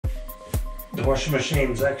The washing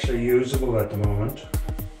machine is actually usable at the moment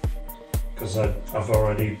because I've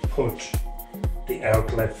already put the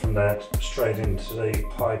outlet from that straight into the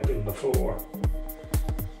pipe in the floor.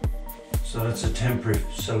 So that's a temporary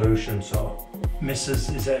solution, so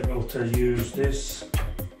Mrs. is able to use this.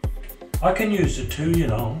 I can use it too, you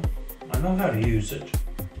know. I know how to use it.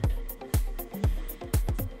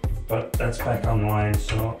 But that's back online,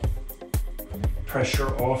 so pressure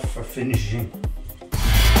off for finishing.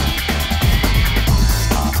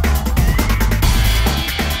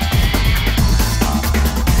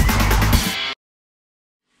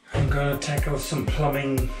 I'm going to tackle some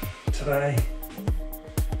plumbing today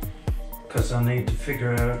because I need to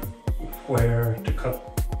figure out where to cut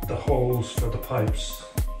the holes for the pipes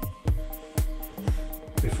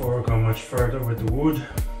before I go much further with the wood.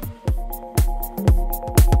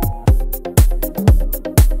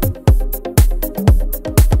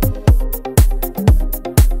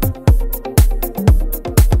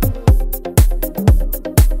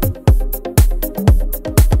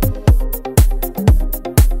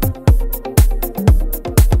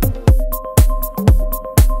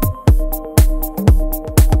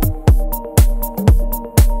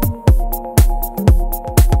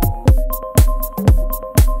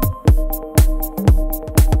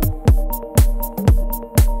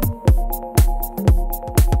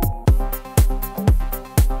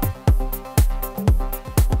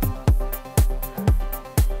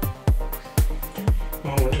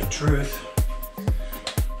 Truth,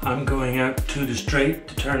 I'm going out to the street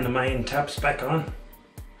to turn the main taps back on.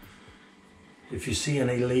 If you see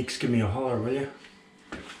any leaks, give me a holler, will you?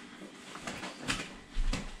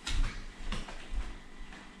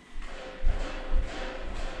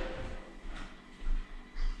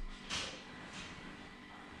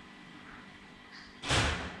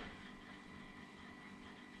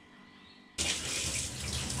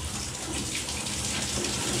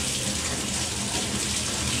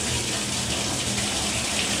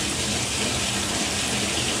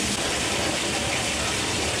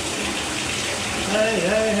 Hey,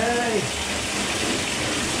 hey, hey!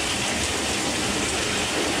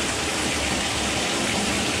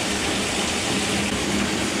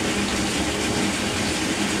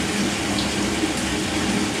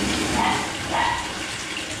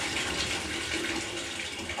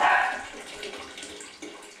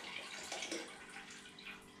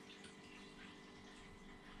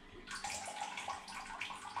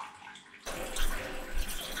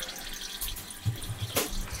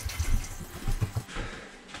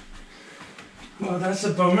 Well, that's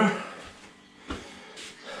a bummer.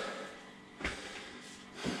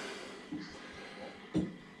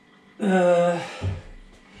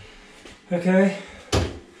 Okay,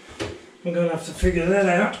 I'm gonna have to figure that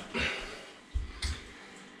out.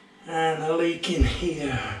 And a leak in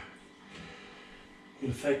here.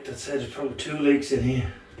 In fact, I'd say there's probably 2 leaks in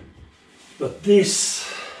here. But this,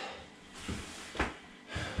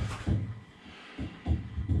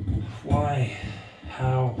 why,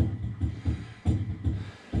 how?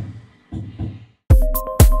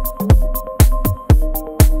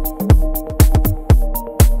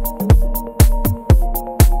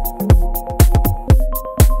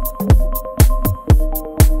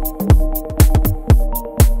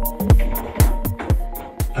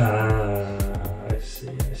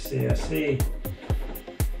 I see.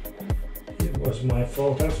 It was my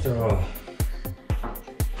fault after all.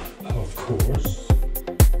 Of course.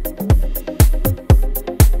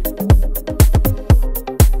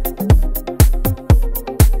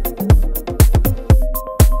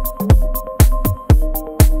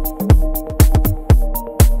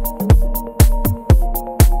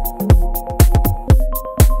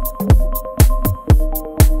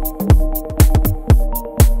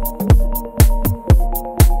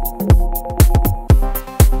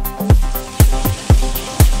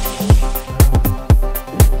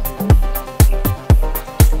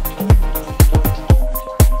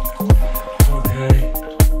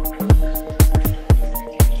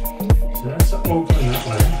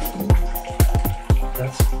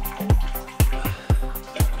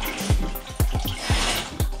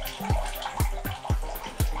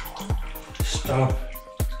 Stop.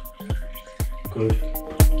 Good.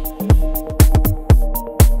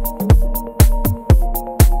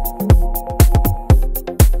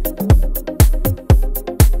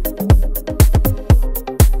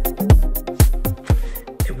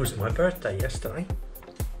 It was my birthday yesterday,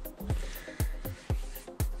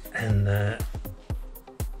 and I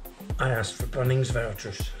asked for Bunnings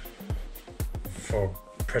vouchers for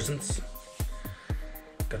presents.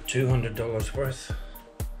 Got $200 worth.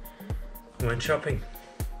 Went shopping.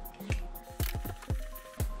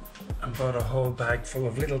 I and bought a whole bag full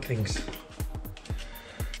of little things.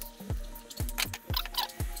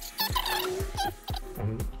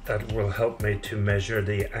 And that will help me to measure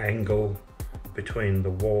the angle between the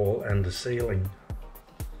wall and the ceiling.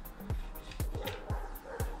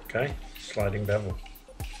 Okay, sliding bevel.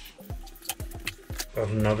 Got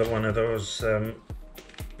another one of those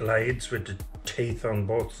blades with the teeth on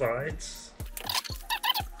both sides.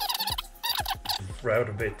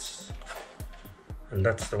 Router bits, and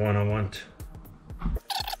that's the one I want.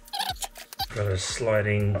 Got a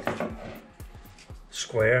sliding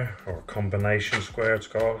square, or combination square it's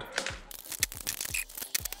called.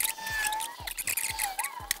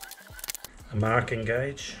 A marking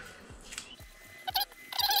gauge.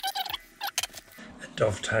 A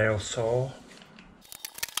dovetail saw.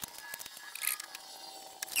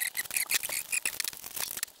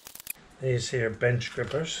 These here bench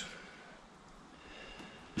grippers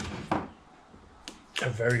are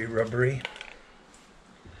very rubbery.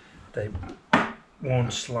 They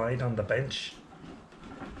won't slide on the bench.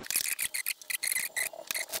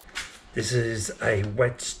 This is a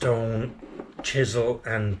whetstone chisel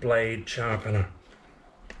and blade sharpener.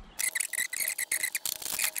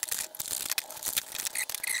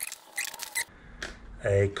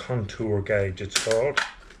 A contour gauge it's called.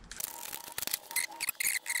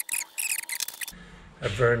 A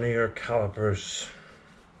vernier calipers.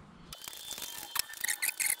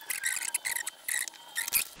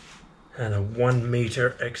 And a 1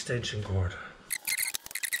 meter extension cord.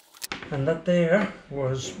 And that there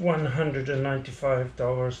was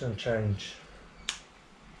 $195 and change.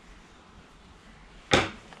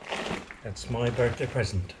 That's my birthday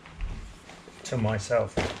present to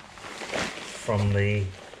myself from the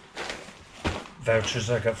vouchers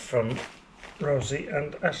I got from Rosie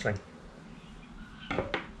and Aisling.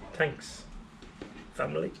 Thanks,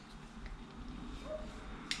 family.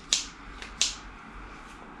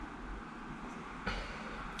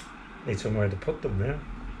 Need somewhere to put them now,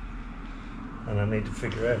 and I need to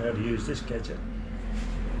figure out how to use this gadget.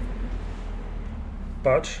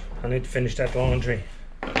 But I need to finish that laundry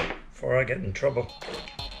before I get in trouble.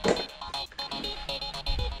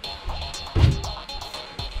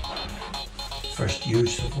 First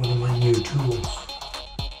use of one of my new tools.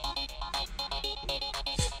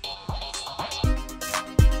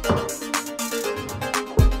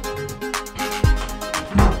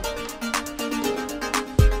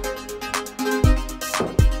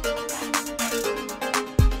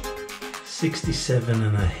 $67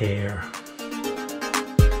 and a hair.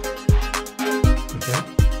 Okay.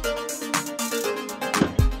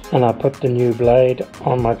 And I put the new blade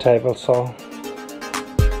on my table saw.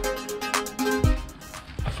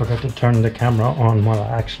 I forgot to turn the camera on while I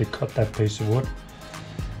actually cut that piece of wood.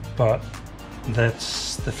 But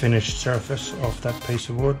that's the finished surface of that piece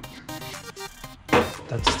of wood.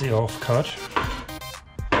 That's the offcut.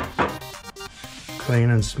 Clean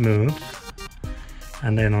and smooth.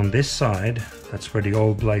 And then on this side, that's where the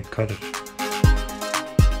old blade cut it.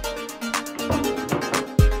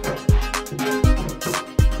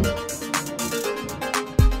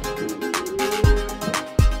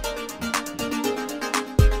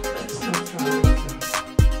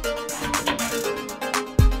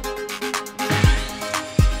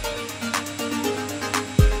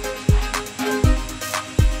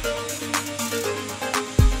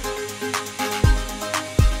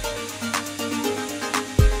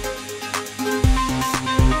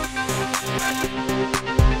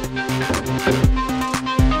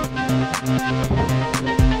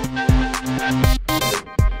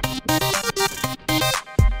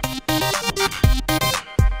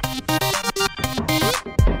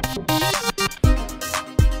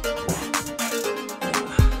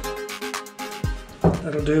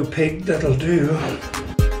 That'll do, pig, that'll do.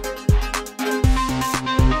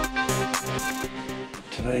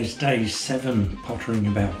 Today's day 7 pottering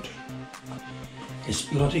about. It's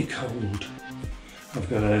bloody cold. I've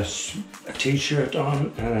got a t-shirt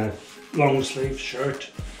on and a long sleeve shirt.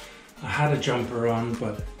 I had a jumper on,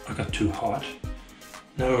 but I got too hot.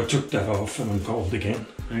 Now I took that off and I'm cold again.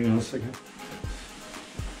 Hang on a second.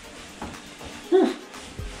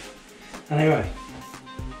 Anyway.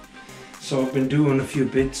 So I've been doing a few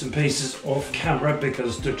bits and pieces off camera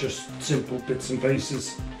because they're just simple bits and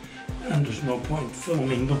pieces and there's no point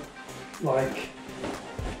filming them. Like,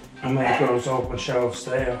 I made those open shelves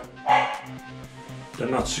there. They're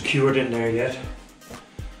not secured in there yet,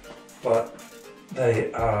 but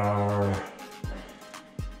they are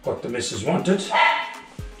what the missus wanted,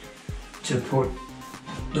 to put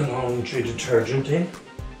the laundry detergent in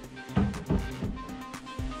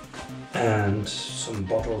and some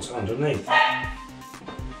bottles underneath.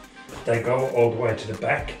 They go all the way to the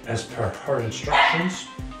back as per her instructions.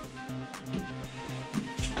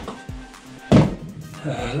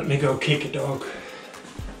 Let me go kick a dog.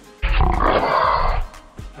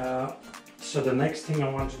 So the next thing I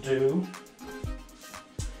want to do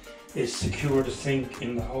is secure the sink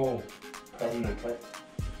in the hole permanently,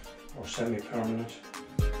 or semi-permanent.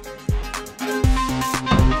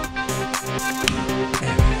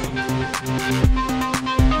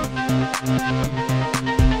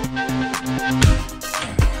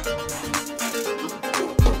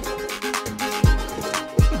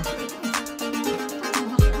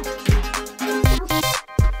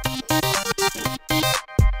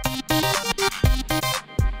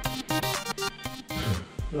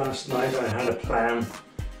 Last night I had a plan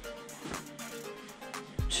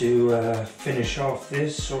to finish off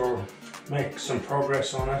this, or make some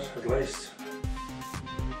progress on it at least.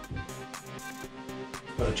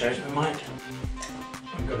 But I changed my mind.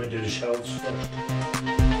 I'm going to do the shelves first.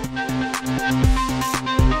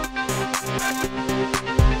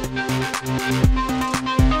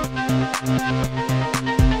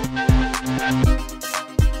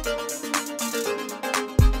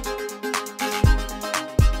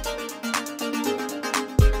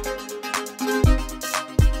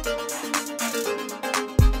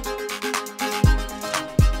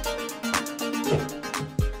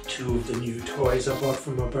 Two of the new toys I bought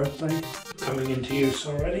for my birthday coming into use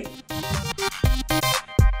already.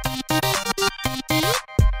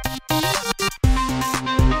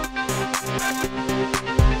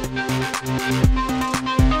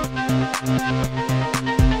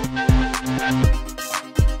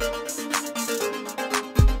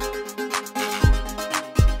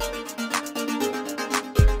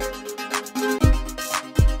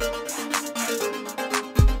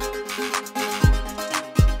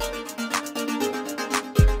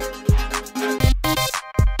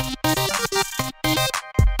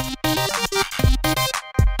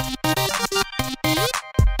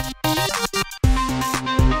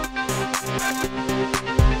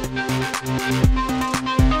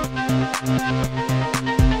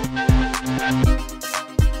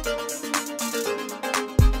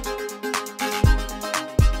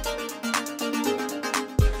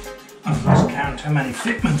 I've lost count how many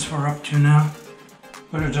fitments we're up to now,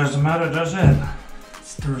 but it doesn't matter, does it?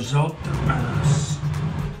 It's the result that matters.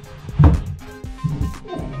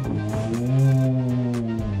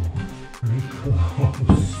 Very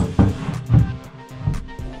close.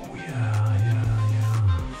 Oh yeah.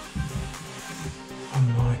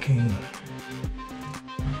 I'm liking.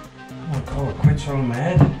 I'll call it quits or I'm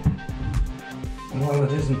mad. And while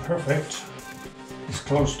it isn't perfect, it's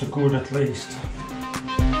close to good at least.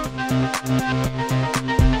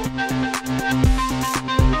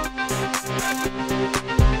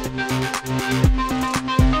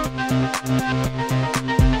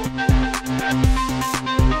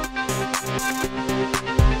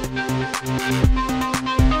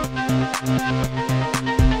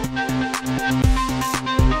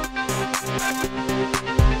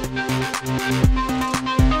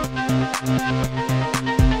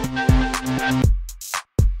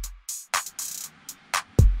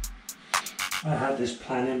 I had this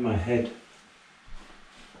plan in my head.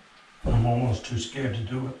 I'm almost too scared to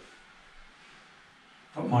do it.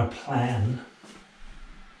 But my plan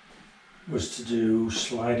was to do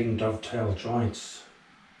sliding dovetail joints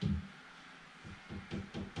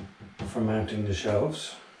for mounting the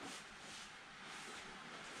shelves.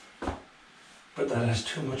 But that has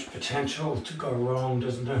too much potential to go wrong,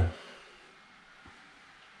 doesn't it?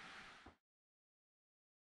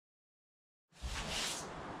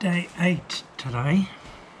 Day 8 today.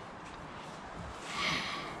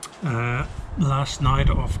 Last night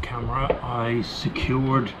off camera I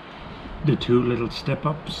secured the two little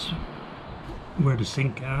step-ups where the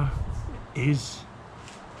sink is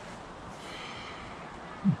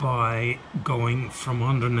by going from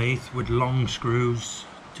underneath with long screws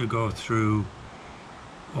to go through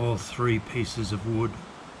all three pieces of wood,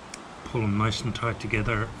 pull them nice and tight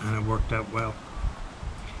together, and it worked out well.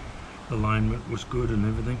 Alignment was good and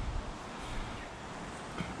everything,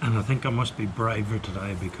 and I think I must be braver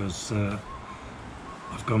today because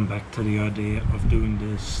I've gone back to the idea of doing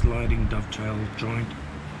the sliding dovetail joint.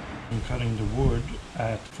 I'm cutting the wood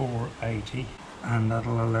at 480, and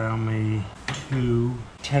that'll allow me two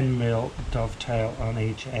 10mm dovetail on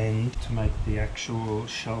each end to make the actual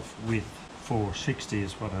shelf width 460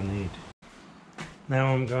 is what I need. Now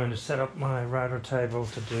I'm going to set up my router table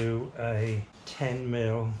to do a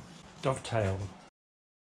 10mm dovetail.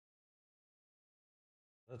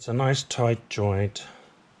 That's a nice tight joint.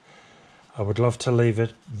 I would love to leave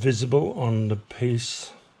it visible on the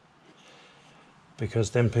piece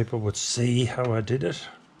because then people would see how I did it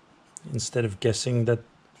instead of guessing that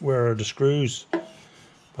where are the screws.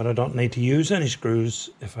 But I don't need to use any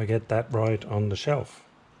screws if I get that right on the shelf.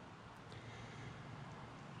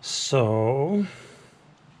 So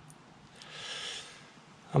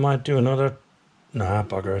I might do another. Nah,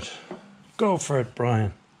 bugger it. Go for it,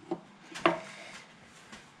 Brian.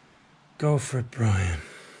 Go for it, Brian.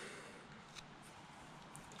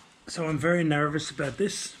 So I'm very nervous about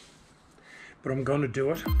this, but I'm going to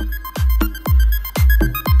do it.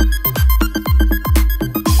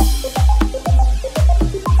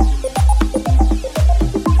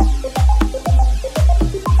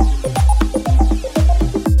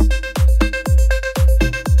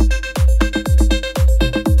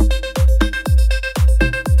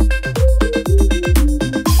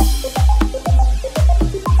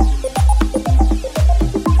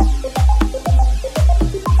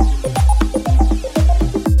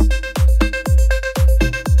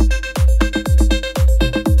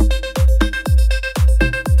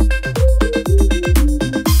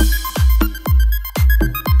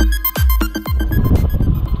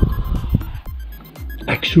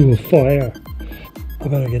 Actual fire. I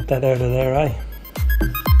better get that out of there, eh?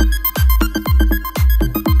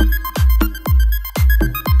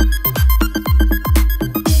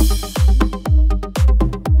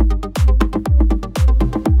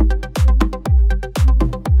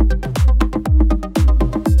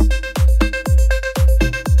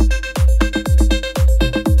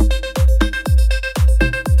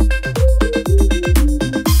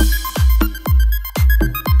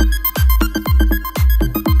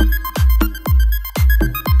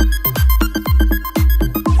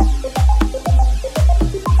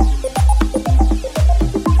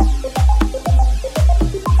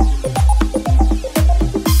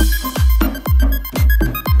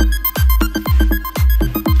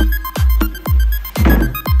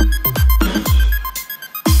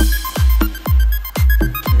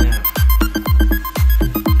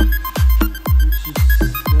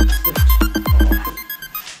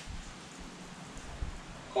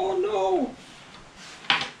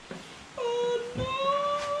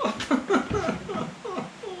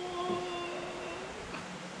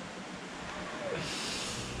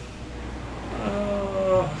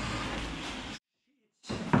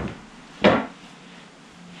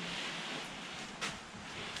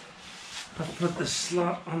 I put the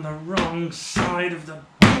slot on the wrong side of the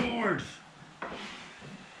board.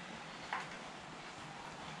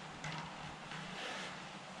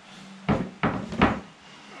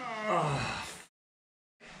 Oh.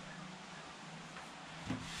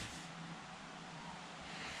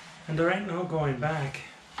 And there ain't no going back.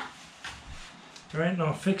 There ain't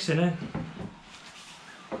no fixing it.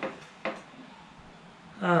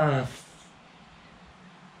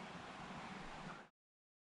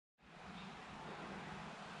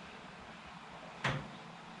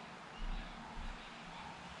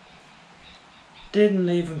 Didn't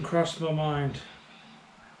even cross my mind.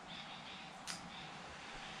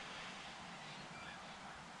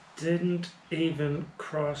 Didn't even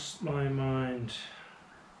cross my mind.